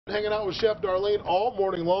Hanging out with Chef Darlene all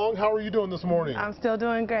morning long. How are you doing this morning? I'm still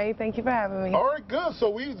doing great. Thank you for having me. All right, good. So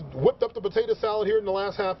we whipped up the potato salad here in the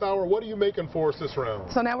last half hour. What are you making for us this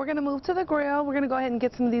round? So now we're going to move to the grill. We're going to go ahead and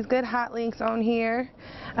get some of these good hot links on here.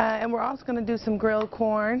 And we're also going to do some grilled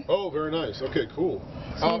corn. Oh, very nice. Okay, cool.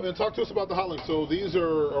 And talk to us about the hot links. So these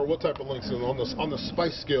are what type of links? And on the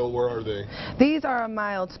spice scale, where are they? These are a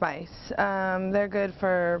mild spice. They're good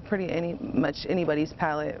for pretty much anybody's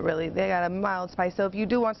palate, really. They got a mild spice. So if you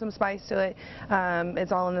do want some spice to it,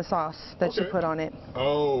 it's all in the sauce that you put on it.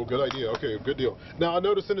 Oh, good idea. Okay, good deal. Now, I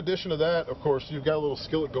noticed in addition to that, of course, you've got a little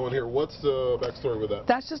skillet going here. What's the backstory with that?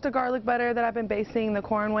 That's just a garlic butter that I've been basting the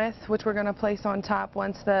corn with, which we're going to place on top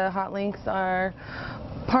once the hot links are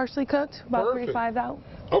partially cooked, about 3 to 5 out.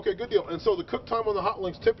 Okay, good deal. And so the cook time on the hot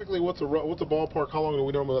links, typically, what's a ballpark? How long do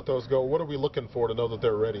we normally let those go? What are we looking for to know that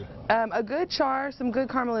they're ready? A good char, some good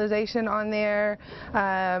caramelization on there,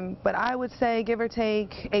 but I would say give or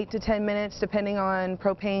take 8 to 10 minutes, depending on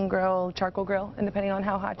propane grill, charcoal grill, and depending on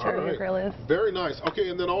how hot your grill is. Very nice. Okay,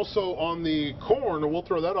 and then also on the corn, we'll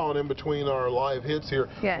throw that on in between our live hits here.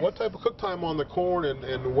 Yes. What type of cook time on the corn,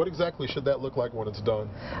 and what exactly should that look like when it's done?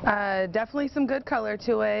 Definitely some good color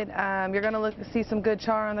to it. You're going to see some good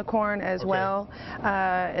char on the corn as well.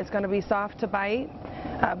 It's going to be soft to bite,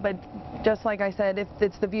 but just like I said, if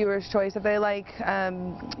it's the viewer's choice, if they like,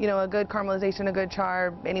 you know, a good caramelization, a good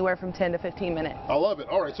char, anywhere from 10 to 15 minutes. I love it.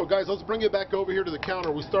 All right, so guys, let's bring it back over here to the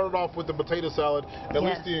counter. We started off with the potato salad, at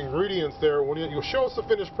least the ingredients there. When you'll show us the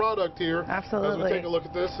finished product here. Absolutely. As we take a look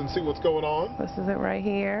at this and see what's going on. This is it right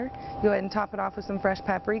here. Go ahead and top it off with some fresh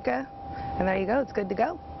paprika, and there you go. It's good to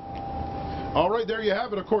go. All right, there you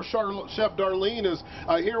have it. Of course, Chef Darlene is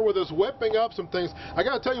here with us, whipping up some things. I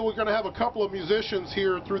got to tell you, we're going to have a couple of musicians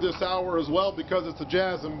here through this hour as well, because it's a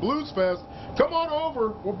Jazz and Blues Fest. Come on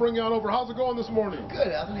over. We'll bring you on over. How's it going this morning?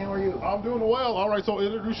 Good, Anthony. How are you? I'm doing well. All right, so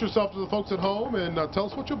introduce yourself to the folks at home and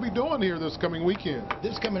tell us what you'll be doing here this coming weekend.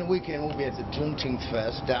 This coming weekend, we'll be at the Juneteenth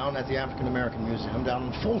Fest down at the African American Museum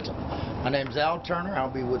down in Fulton. My name's Al Turner.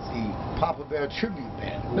 I'll be with the Papa Bear Tribute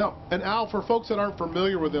Band. Now, and Al, for folks that aren't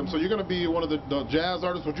familiar with them, so you're going to be one of the jazz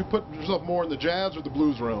artists. Would you put yourself more in the jazz or the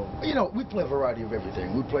blues realm? You know, we play a variety of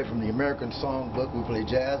everything. We play from the American songbook, we play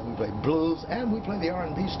jazz, we play blues, and we play the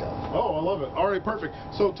R&B stuff. Oh, I love it. All right, perfect.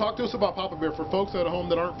 So talk to us about Papa Bear. For folks at home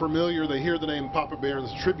that aren't familiar, they hear the name Papa Bear and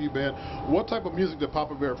this tribute band. What type of music did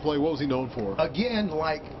Papa Bear play? What was he known for? Again,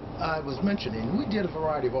 like I was mentioning, we did a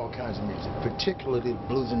variety of all kinds of music, particularly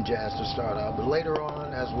blues and jazz to start out. But later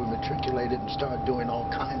on, as we matriculated and started doing all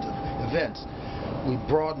kinds of events, we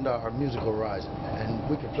broadened our musical horizon, and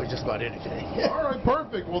we could play just about anything. All right,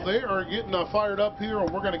 perfect. Well, they are getting fired up here,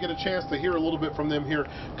 and we're going to get a chance to hear a little bit from them here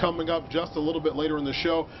coming up just a little bit later in the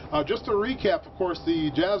show. Just to recap, of course,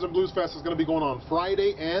 the Jazz and Blues Fest is going to be going on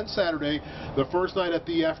Friday and Saturday. The first night at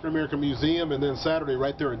the African American Museum, and then Saturday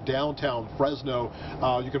right there in downtown Fresno.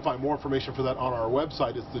 You can find more information for that on our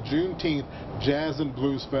website. It's the Juneteenth Jazz and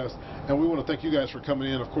Blues Fest, and we want to thank you guys for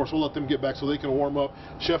coming in. Of course, we'll let them get back so they can warm up.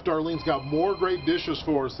 Chef Darlene's got more great dishes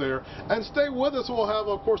for us there. And stay with us. We'll have,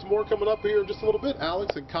 of course, more coming up here in just a little bit.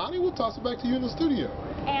 Alex and Connie, we'll toss it back to you in the studio.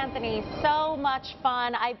 Anthony, so much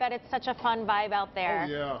fun. I bet it's such a fun vibe out there.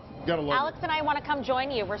 Oh, yeah. Gotta love Alex and I want to come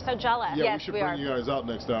join you. We're so jealous. Yeah, yes, we should bring you guys out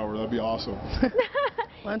next hour. That'd be awesome.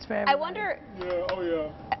 Lunch for everybody. I wonder... Yeah, oh,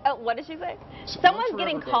 yeah. What did she say? Someone's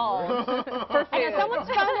getting called. I know someone's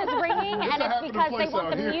phone is ringing, and it's because they want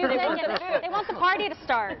the music and they want the party to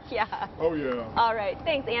start. Yeah. Oh, yeah. All right.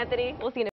 Thanks, Anthony. We'll see you in a